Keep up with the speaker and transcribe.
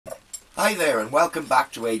Hi there and welcome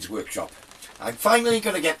back to Aid's Workshop. I'm finally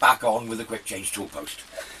going to get back on with a quick change tool post.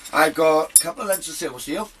 I've got a couple of lengths of silver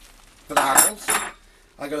steel for the handles.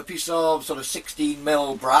 I've got a piece of sort of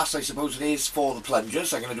 16mm brass, I suppose it is, for the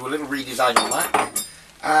plungers. I'm going to do a little redesign on that.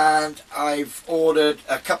 And I've ordered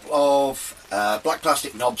a couple of black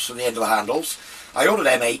plastic knobs for the end of the handles. I ordered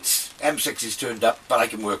M8s, M6s turned up, but I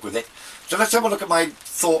can work with it. So let's have a look at my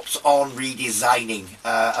thoughts on redesigning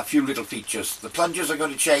a few little features. The plungers are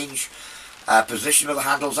going to change, position of the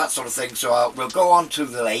handles, that sort of thing. So we'll go on to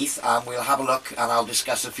the lathe and we'll have a look and I'll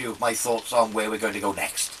discuss a few of my thoughts on where we're going to go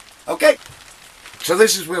next. Okay, so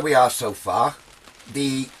this is where we are so far.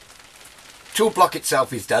 The tool block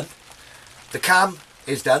itself is done. The cam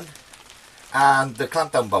is done. And the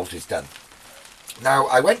clamp down bolt is done. Now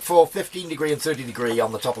I went for 15 degree and 30 degree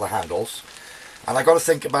on the top of the handles. And I've got to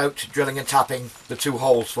think about drilling and tapping the two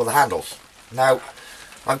holes for the handles. Now,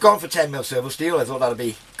 I've gone for 10mm silver steel. I thought that'd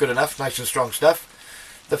be good enough, nice and strong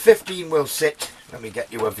stuff. The 15 will sit, let me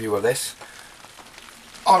get you a view of this,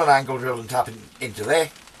 on an angle drill and tapping into there.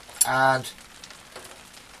 And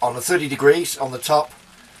on the 30 degrees on the top,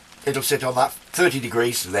 it'll sit on that 30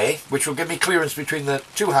 degrees there, which will give me clearance between the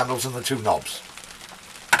two handles and the two knobs.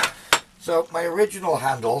 So my original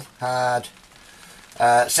handle had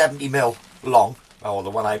 70mm long, or the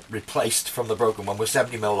one I replaced from the broken one was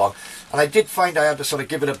 70mm long, and I did find I had to sort of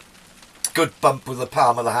give it a good bump with the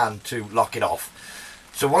palm of the hand to lock it off.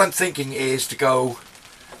 So what I'm thinking is to go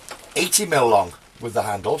 80mm long with the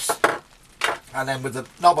handles, and then with the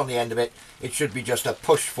knob on the end of it, it should be just a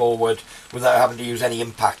push forward without having to use any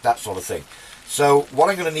impact, that sort of thing. So what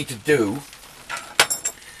I'm going to need to do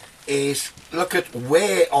is look at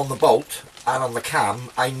where on the bolt and on the cam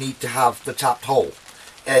I need to have the tapped hole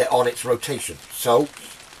on its rotation. So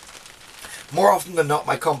more often than not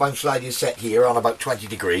my compound slide is set here on about 20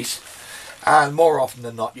 degrees, and more often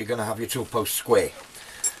than not you're going to have your tool post square.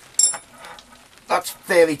 That's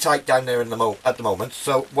fairly tight down there at the moment.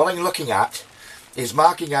 So what I'm looking at is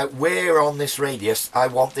marking out where on this radius I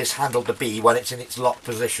want this handle to be when it's in its locked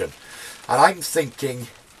position, and I'm thinking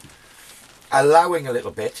allowing a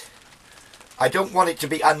little bit. I don't want it to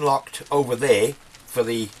be unlocked over there for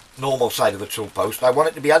the normal side of the tool post. I want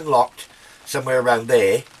it to be unlocked somewhere around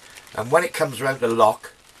there, and when it comes around to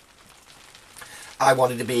lock I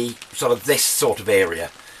want it to be sort of this sort of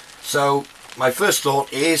area. So my first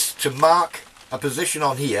thought is to mark a position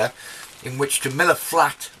on here in which to mill a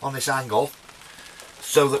flat on this angle,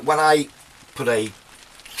 so that when I put a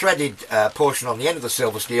threaded portion on the end of the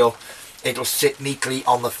silver steel, it'll sit neatly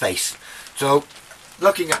on the face. So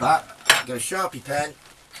looking at that, I've got a Sharpie pen.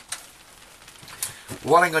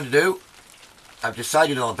 What I'm going to do, I've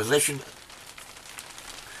decided on a position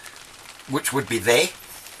which would be there.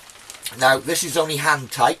 Now this is only hand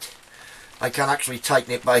tight. I can actually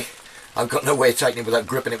tighten it by, I've got no way of tightening it without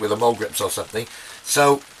gripping it with a mole grips or something.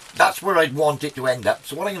 So that's where I'd want it to end up.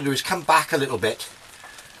 So what I'm going to do is come back a little bit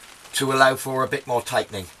to allow for a bit more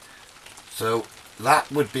tightening. So that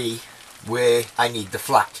would be where I need the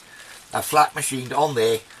flat. A flat machined on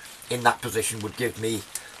there in that position would give me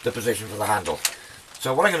the position for the handle.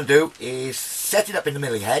 So what I'm going to do is set it up in the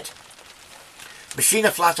milling head, machine a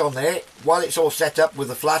flat on there. While it's all set up with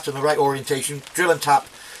the flat and the right orientation, drill and tap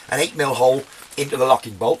an 8mm hole into the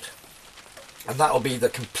locking bolt, and that will be the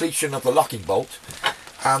completion of the locking bolt.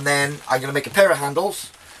 And then I'm going to make a pair of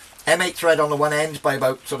handles, M8 thread on the one end by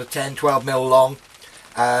about sort of 10-12mm long,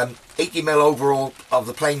 80mm overall of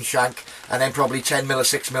the plain shank, and then probably 10mm or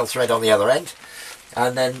 6mm thread on the other end.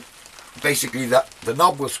 And then basically the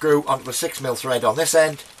knob will screw onto the 6mm thread on this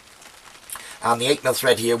end, and the 8mm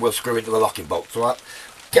thread here will screw into the locking bolt. So I'll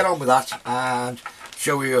get on with that and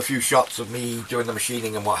show you a few shots of me doing the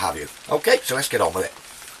machining and what have you. Okay, so let's get on with it.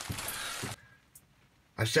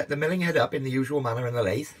 I've set the milling head up in the usual manner in the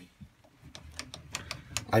lathe.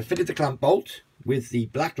 I fitted the clamp bolt with the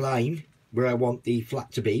black line where I want the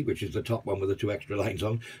flat to be, which is the top one with the two extra lines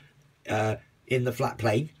on, in the flat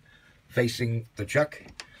plane facing the chuck.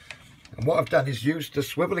 And what I've done is used the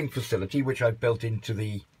swiveling facility which I've built into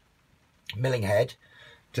the milling head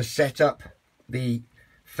to set up the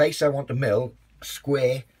face I want to mill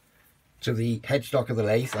square to the headstock of the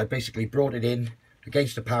lathe. I basically brought it in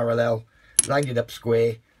against a parallel, lined it up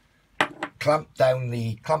square, clamped down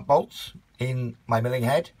the clamp bolts in my milling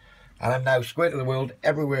head, and I'm now square to the world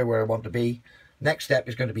everywhere where I want to be. Next step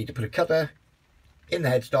is going to be to put a cutter in the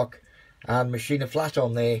headstock and machine a flat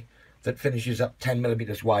on there that finishes up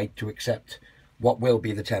 10mm wide to accept what will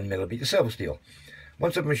be the 10mm silver steel.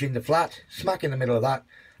 Once I've machined the flat, smack in the middle of that,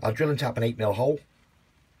 I'll drill and tap an 8mm hole,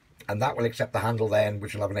 and that will accept the handle then,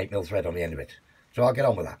 which will have an 8mm thread on the end of it. So I'll get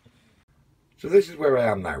on with that. So this is where I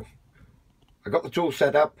am now. I got the tool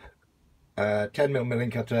set up, 10mm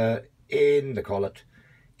milling cutter in the collet,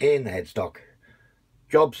 in the headstock,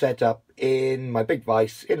 job set up in my big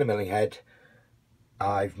vise in the milling head.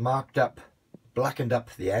 I've marked up, blackened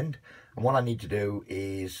up the end, and what I need to do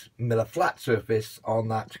is mill a flat surface on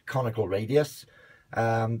that conical radius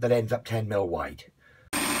that ends up 10mm wide.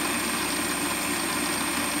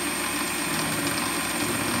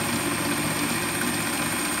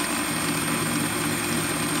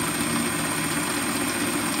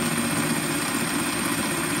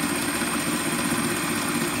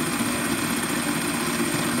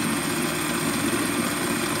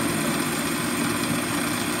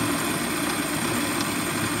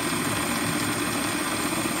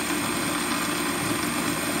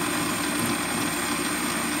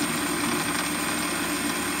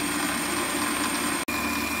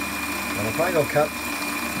 And the final cut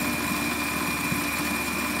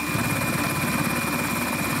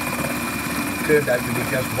turned out to be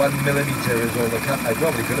just 1mm is all the cut. I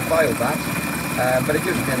probably could have filed that, but it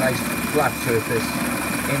gives me a nice flat surface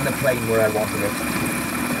in the plane where I wanted it.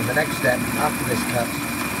 And the next step after this cut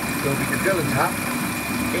will be to drill and tap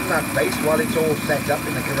in that place while it's all set up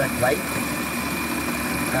in the correct plane.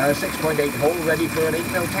 6.8 hole ready for an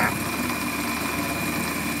 8mm tap.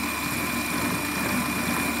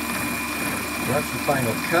 So that's the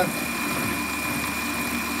final cut,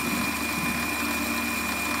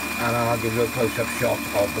 and I'll give you a close-up shot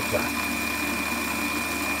of the flat.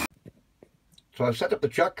 So I've set up the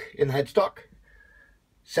chuck in the headstock,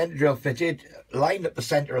 centre drill fitted, lined up the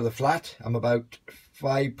centre of the flat. I'm about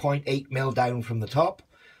 5.8mm down from the top,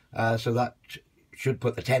 so that should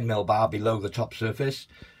put the 10mm bar below the top surface.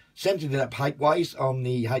 Centred it up height-wise on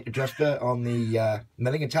the height adjuster on the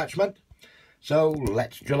milling attachment. So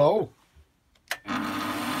let's drill a hole.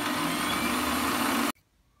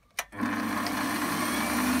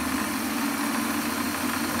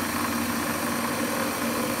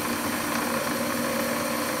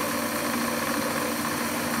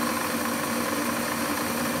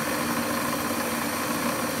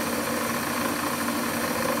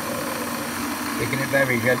 Taking it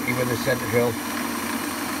very gently with the centre drill.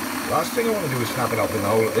 Last thing I want to do is snap it off in the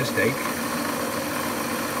hole at this stage.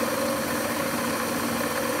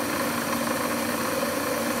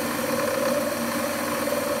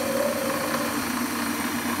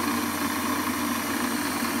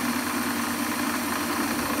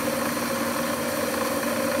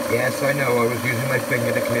 Yes, I know, I was using my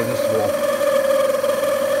finger to clear the swarf.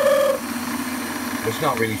 It's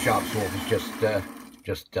not really sharp swarf, it's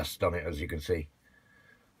just dust on it, as you can see.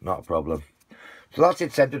 Not a problem. So that's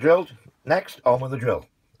it centre drilled. Next, on with the drill.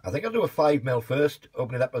 I think I'll do a 5mm first,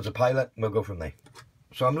 open it up as a pilot, and we'll go from there.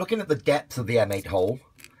 So I'm looking at the depth of the M8 hole.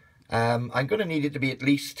 I'm going to need it to be at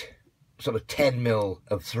least sort of 10mm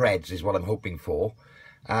of threads is what I'm hoping for.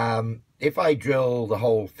 If I drill the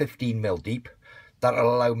hole 15mm deep,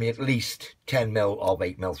 that'll allow me at least 10mm of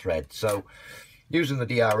 8mm thread. So using the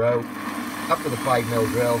DRO, up to the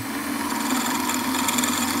 5mm drill.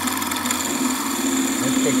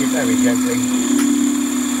 Let's take it very gently.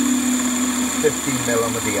 15mm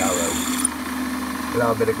on the DRO.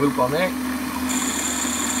 Allow a bit of gloop on there.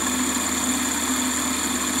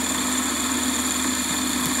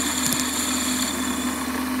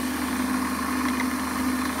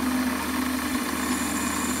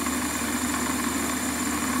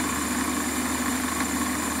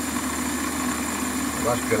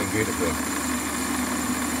 That's drilling beautifully.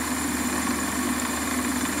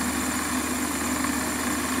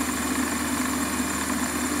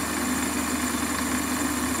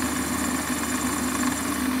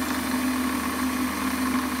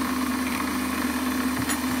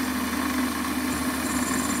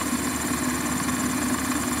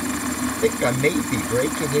 I think I may be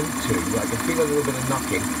breaking into, I can feel a little bit of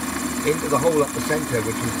knocking, into the hole up the centre,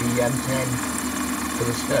 which is the M10 for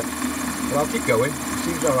the stud. But I'll keep going, it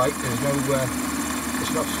seems alright, there's no,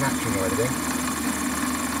 it's not snatching or anything.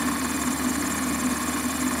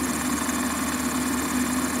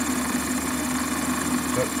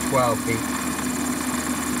 So it's 12 feet.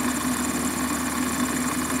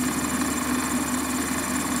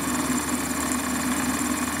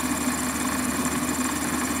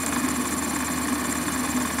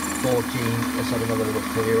 Let's have another little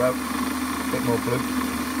clear out, a bit more blue.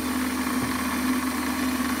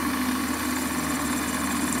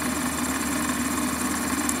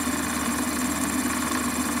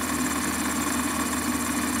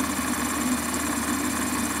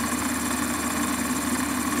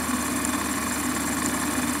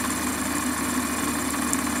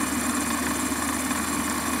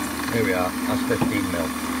 Here we are, that's 15mm.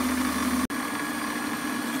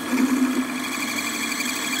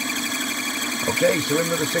 Okay, so in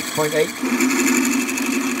with the 6.8. Really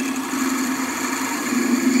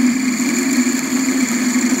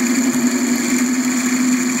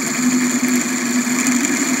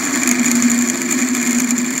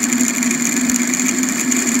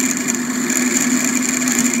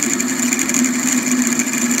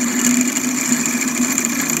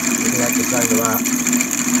like the sound of that.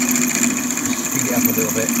 Just speed it up a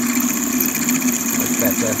little bit. Much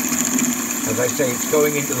better. As I say, it's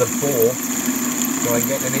going into the bore, so I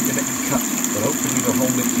get an intermittent cut, but hopefully it'll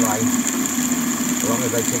hold its line, as long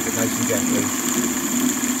as I take it nice and gently.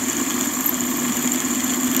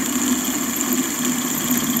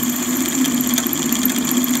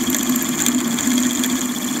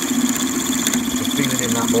 Just feel it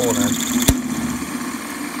in that bore now.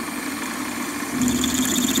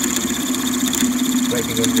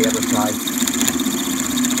 Breaking into the other side.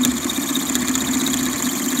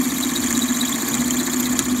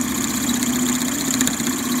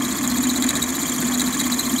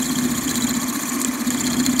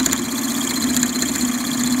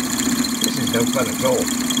 No fun at all.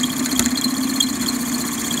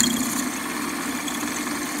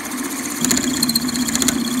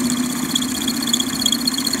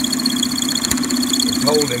 It's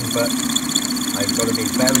holding, but I've got to be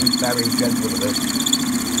very, very gentle with this.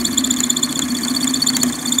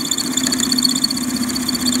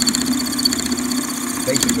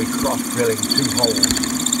 Basically cross-drilling 2 holes.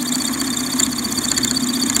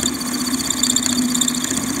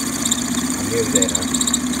 I'm nearly there now.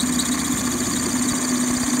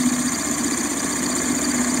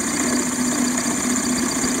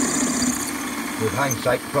 With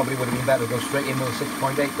hindsight, probably would have been better to go straight in with a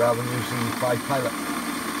 6.8 rather than use the 5 pilot.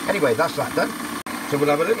 Anyway, that's that done. So we'll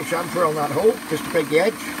have a little chamfer on that hole, just to break the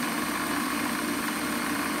edge.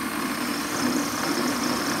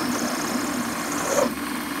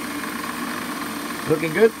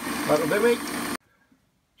 Looking good, that'll do me.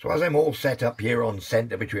 So as I'm all set up here on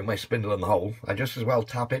centre between my spindle and the hole, I just as well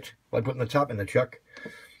tap it by putting the tap in the chuck.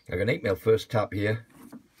 I've got an 8mm first tap here.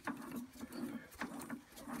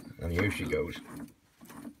 And here she goes.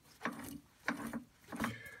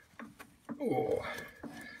 Oh,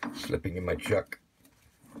 slipping in my chuck.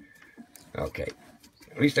 Okay,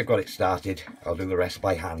 at least I've got it started. I'll do the rest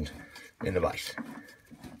by hand in the vise.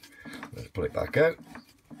 Let's pull it back out.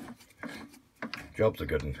 Job's a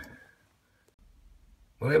good one.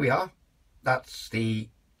 Well, here we are. That's the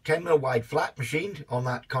 10mm wide flat machined on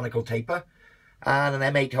that conical taper, and an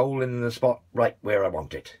M8 hole in the spot right where I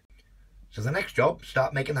want it. So the next job,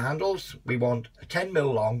 start making the handles. We want a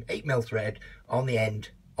 10mm long, 8mm thread on the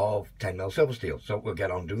end of 10mm silver steel. So we'll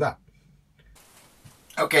get on and do that.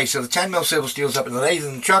 Okay, so the 10mm silver steel's up in the lathe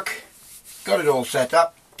and the chuck. Got it all set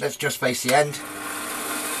up. Let's just face the end.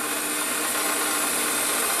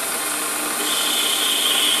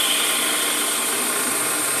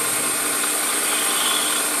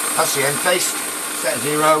 That's the end face. Set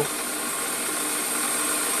 0. It's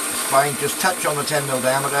fine. Just touch on the 10mm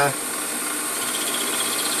diameter.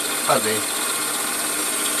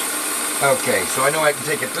 Okay, so I know I can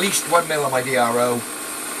take at least 1mm on my DRO.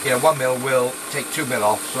 You know, 1mm will take 2mm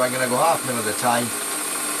off, so I'm going to go 1/2 mil at a time.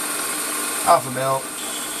 1/2 mil.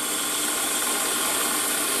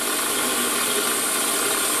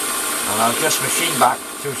 And I'll just machine back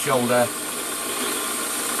to shoulder.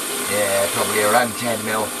 Yeah, probably around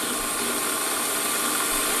 10mm.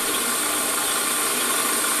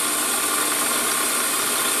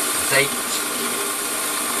 That's 8.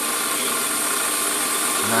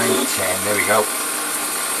 9, 10, there we go.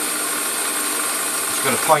 It's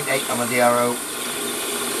got a 0.8 on my DRO.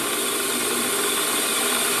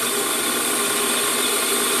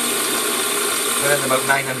 We're in about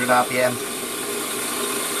 900 RPM.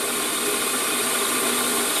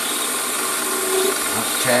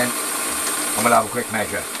 That's 10. I'm going to have a quick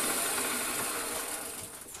measure.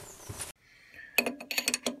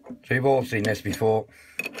 So you've all seen this before.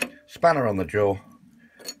 Spanner on the jaw.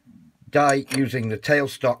 Die using the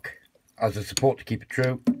tailstock as a support to keep it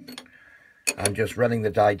true, and just running the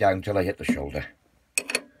die down till I hit the shoulder.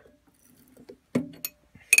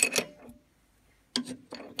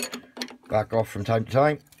 Back off from time to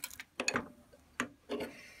time.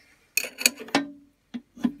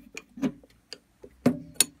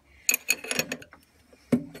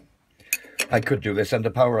 I could do this under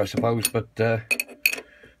power, I suppose, but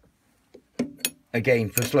again,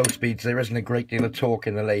 for slow speeds there isn't a great deal of torque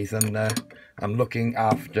in the lathe, and I'm looking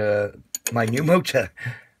after my new motor,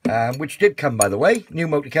 which did come, by the way. New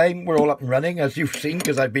motor came, we're all up and running, as you've seen,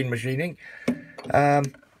 because I've been machining.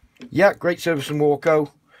 Yeah, great service from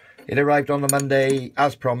WARCO. It arrived on the Monday,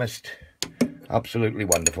 as promised. Absolutely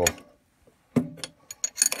wonderful.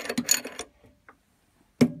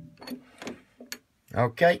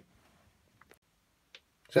 Okay,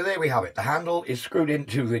 so there we have it. The handle is screwed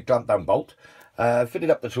into the clamp down bolt, fitted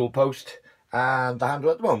up the tool post, and the handle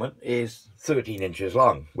at the moment is 13 inches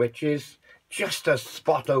long, which is just a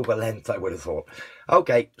spot over length, I would have thought.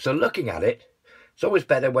 Okay, so looking at it, it's always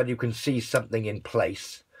better when you can see something in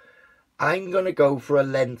place. I'm going to go for a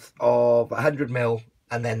length of 100mm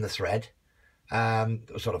and then the thread,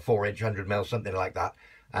 sort of 4-inch, 100mm, something like that.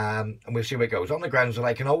 And we'll see where it goes. On the grounds that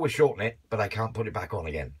I can always shorten it, but I can't put it back on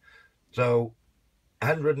again. So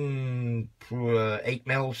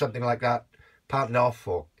 108mm, something like that, parted off,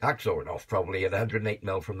 or hacksaw it off probably at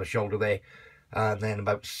 108mm from the shoulder there, and then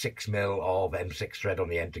about 6mm of M6 thread on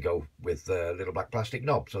the end to go with the little black plastic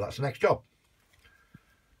knob. So that's the next job.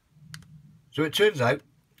 So it turns out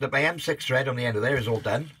that my M6 thread on the end of there is all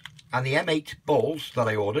done, and the M8 balls that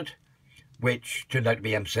I ordered, which turned out to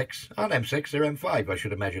be M6, aren't M6, they're M5, I should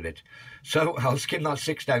have measured it. So I'll skim that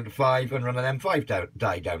 6 down to 5 and run an M5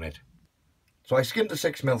 die down it. So I skimmed the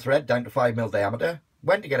 6mm thread down to 5mm diameter,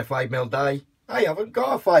 went to get a 5mm die. I haven't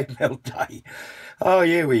got a 5mm die. Oh,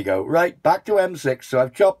 here we go. Right, back to M6. So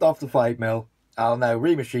I've chopped off the 5mm. I'll now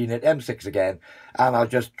remachine it, M6 again, and I'll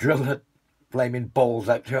just drill the flaming balls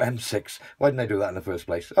out to M6. Why didn't I do that in the first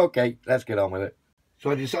place? Okay, let's get on with it. So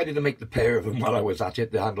I decided to make the pair of them while I was at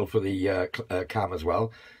it, the handle for the cam as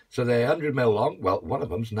well. So they're 100mm long. Well, one of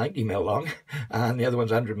them's 90mm long, and the other one's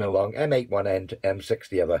 100mm long. M8 one end, M6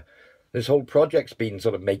 the other. This whole project's been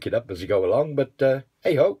sort of make it up as you go along, but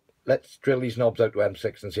hey-ho, let's drill these knobs out to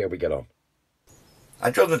M6 and see how we get on. I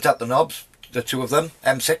drilled and tapped the knobs, the two of them,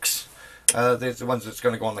 M6. There's the ones that's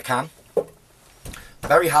going to go on the cam.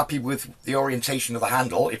 Very happy with the orientation of the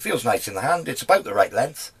handle. It feels nice in the hand. It's about the right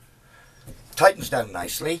length. Tightens down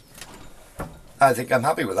nicely. I think I'm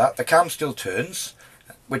happy with that. The cam still turns,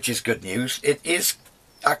 which is good news. It is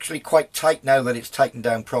actually quite tight now that it's tightened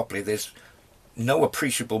down properly. There's no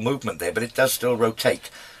appreciable movement there, but it does still rotate.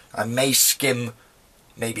 I may skim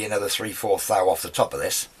maybe another 3/4 thou off the top of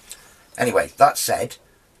this. Anyway, that said,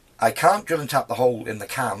 I can't drill and tap the hole in the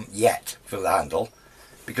cam yet for the handle,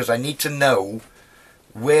 because I need to know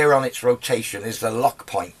where on its rotation is the lock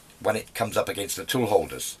point when it comes up against the tool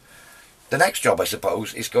holders. The next job, I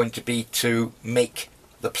suppose, is going to be to make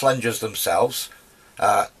the plungers themselves.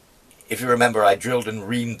 If you remember, I drilled and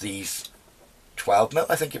reamed these 12mm,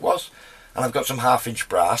 I think it was, and I've got some 1/2-inch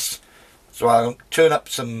brass. So I'll turn up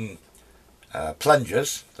some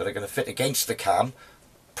plungers that are going to fit against the cam,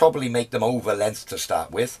 probably make them over length to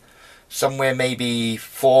start with. Somewhere maybe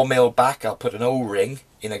 4mm back, I'll put an O-ring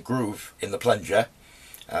in a groove in the plunger.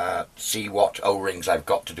 See what O-rings I've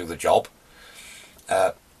got to do the job,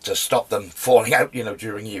 to stop them falling out, you know,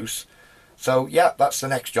 during use. So yeah, that's the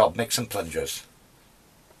next job, make some plungers.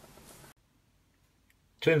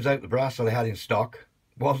 Turns out the brass that I had in stock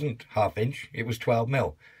wasn't 1/2-inch, it was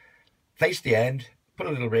 12mm. Faced the end, put a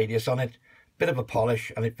little radius on it, bit of a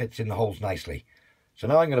polish, and it fits in the holes nicely. So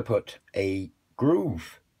now I'm going to put a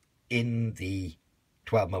groove in the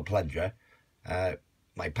 12mm plunger.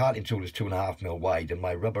 My parting tool is 2.5mm wide, and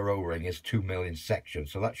my rubber O-ring is 2mm in section,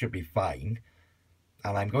 so that should be fine.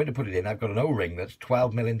 And I'm going to put it in. I've got an O-ring that's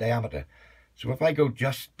 12mm in diameter. So if I go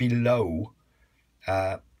just below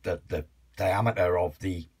the diameter of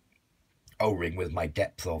the O-ring with my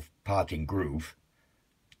depth of parting groove,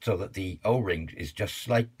 so that the O-ring is just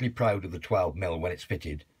slightly proud of the 12mm when it's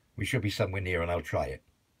fitted, we should be somewhere near, and I'll try it.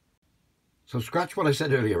 So scratch what I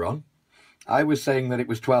said earlier on. I was saying that it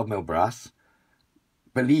was 12mm brass,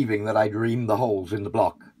 believing that I'd reamed the holes in the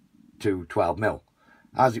block to 12mm.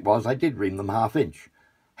 As it was, I did ream them 1/2-inch.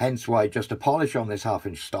 Hence why just a polish on this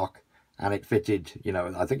 1/2-inch stock, and it fitted, you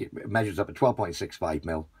know, I think it measures up at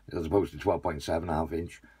 12.65mm as opposed to 12.7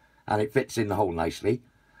 1/2-inch, and it fits in the hole nicely.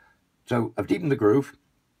 So I've deepened the groove.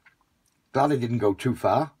 Glad I didn't go too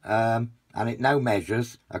far, and it now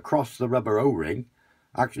measures across the rubber O-ring,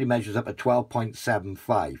 actually measures up at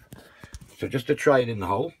 12.75. So just to try it in the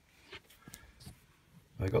hole,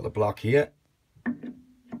 I've got the block here.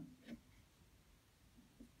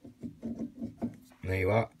 There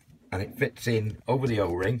you are, and it fits in over the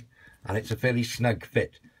O-ring, and it's a fairly snug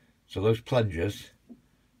fit. So those plungers,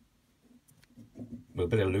 with a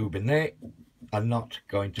bit of lube in there, are not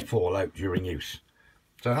going to fall out during use.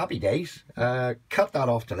 So happy days. Cut that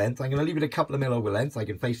off to length. I'm going to leave it a couple of mil over length. I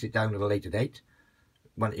can face it down at a later date,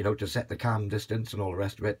 when, you know, to set the cam distance and all the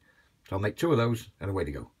rest of it. So I'll make 2 of those, and away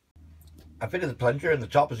to go. I fitted the plunger in the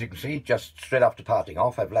top, as you can see, just straight after parting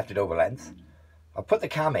off. I've left it over length. I'll put the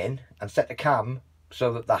cam in and set the cam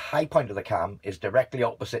so that the high point of the cam is directly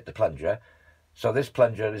opposite the plunger. So this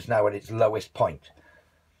plunger is now at its lowest point.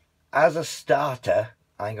 As a starter,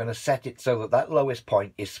 I'm going to set it so that that lowest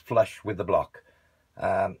point is flush with the block.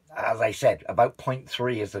 As I said, about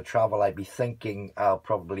 0.3 is the travel I'd be thinking I'll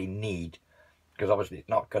probably need, because obviously it's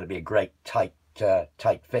not going to be a great tight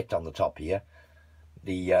fit on the top here,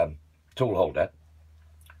 the tool holder.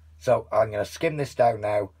 So I'm going to skim this down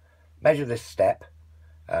now, measure this step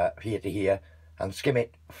here to here, and skim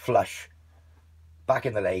it flush back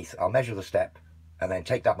in the lathe. I'll measure the step and then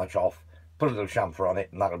take that much off, put a little chamfer on it,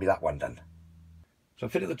 and that'll be that one done. So I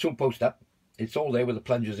fitted the tool post up. It's all there with the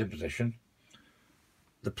plungers in position.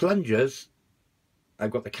 The plungers,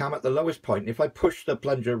 I've got the cam at the lowest point. If I push the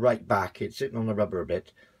plunger right back, it's sitting on the rubber a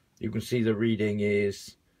bit. You can see the reading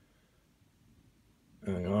is,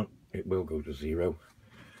 hang on, it will go to 0.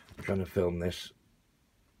 I'm trying to film this.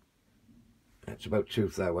 It's about 2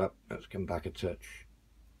 thou up. Let's come back a touch.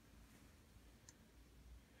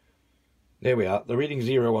 There we are, the reading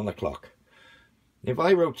 0 on the clock. If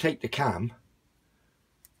I rotate the cam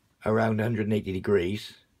around 180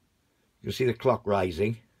 degrees, you'll see the clock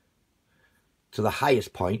rising to the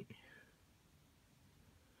highest point.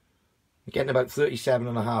 We're getting about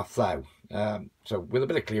 37.5 thou. So with a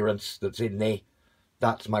bit of clearance that's in there,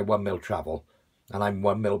 that's my 1 mil travel, and I'm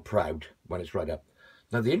 1 mil proud when it's right up.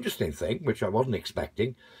 Now the interesting thing, which I wasn't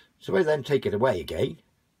expecting, so I then take it away again,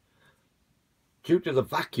 due to the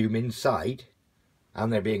vacuum inside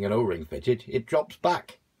and there being an O-ring fitted, it drops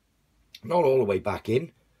back. Not all the way back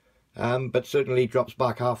in, but certainly drops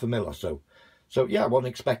back 0.5 mil or so. So yeah, I wasn't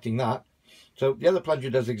expecting that. So the other plunger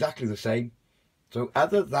does exactly the same. So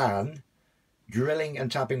other than drilling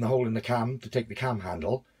and tapping the hole in the cam to take the cam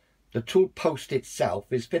handle, the tool post itself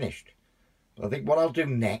is finished. I think what I'll do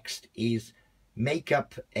next is make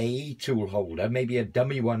up a tool holder, maybe a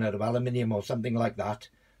dummy one out of aluminium or something like that,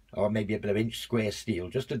 or maybe a bit of inch square steel,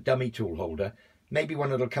 just a dummy tool holder, maybe one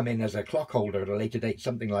that'll come in as a clock holder at a later date,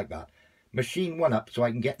 something like that. Machine one up so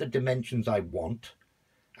I can get the dimensions I want,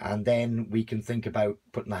 and then we can think about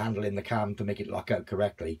putting the handle in the cam to make it lock out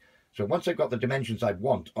correctly. So once I've got the dimensions I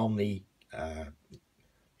want on the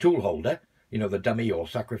tool holder, you know, the dummy or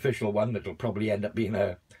sacrificial one that'll probably end up being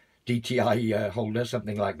a DTI holder,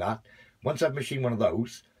 something like that. Once I've machined one of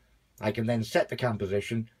those, I can then set the cam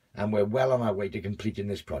position, and we're well on our way to completing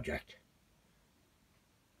this project.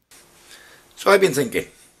 So I've been thinking,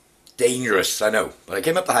 dangerous, I know, but I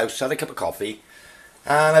came up the house, had a cup of coffee,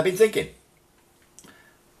 and I've been thinking.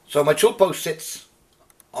 So my tool post sits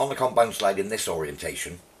on the compound slide in this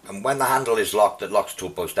orientation, and when the handle is locked, it locks the tool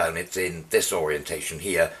post down, it's in this orientation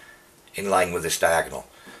here, in line with this diagonal.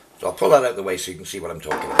 So I'll pull that out of the way so you can see what I'm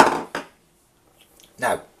talking about.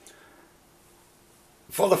 Now,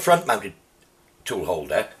 for the front mounted tool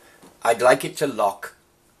holder, I'd like it to lock,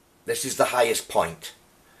 this is the highest point,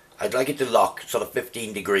 I'd like it to lock sort of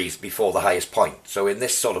 15 degrees before the highest point, so in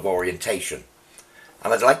this sort of orientation.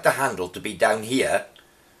 And I'd like the handle to be down here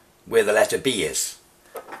where the letter B is,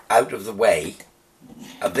 out of the way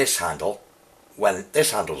of this handle when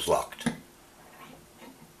this handle's locked.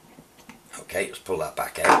 Okay, let's pull that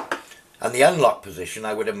back out. And the unlock position,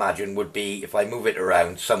 I would imagine, would be if I move it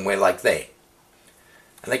around somewhere like there.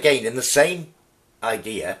 And again, in the same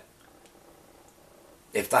idea,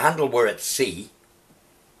 if the handle were at C,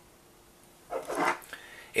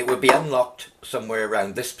 it would be unlocked somewhere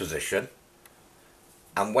around this position,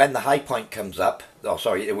 and when the high point comes up, oh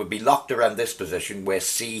sorry, it would be locked around this position where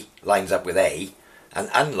C lines up with A, and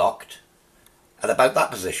unlocked at about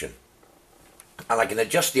that position. And I can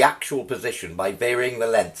adjust the actual position by varying the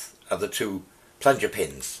length of the 2 plunger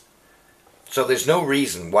pins. So there's no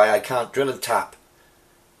reason why I can't drill and tap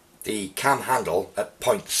the cam handle at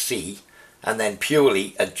point C and then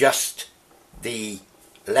purely adjust the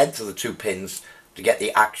length of the 2 pins to get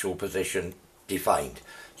the actual position defined.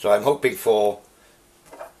 So I'm hoping for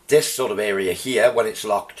this sort of area here when it's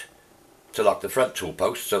locked to lock the front tool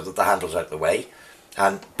post so that the handle's out of the way,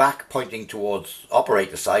 and back pointing towards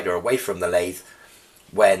operator side or away from the lathe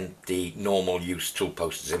when the normal use tool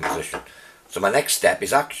post is in position. So my next step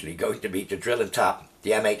is actually going to be to drill and tap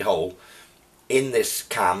the M8 hole in this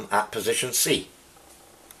cam at position C.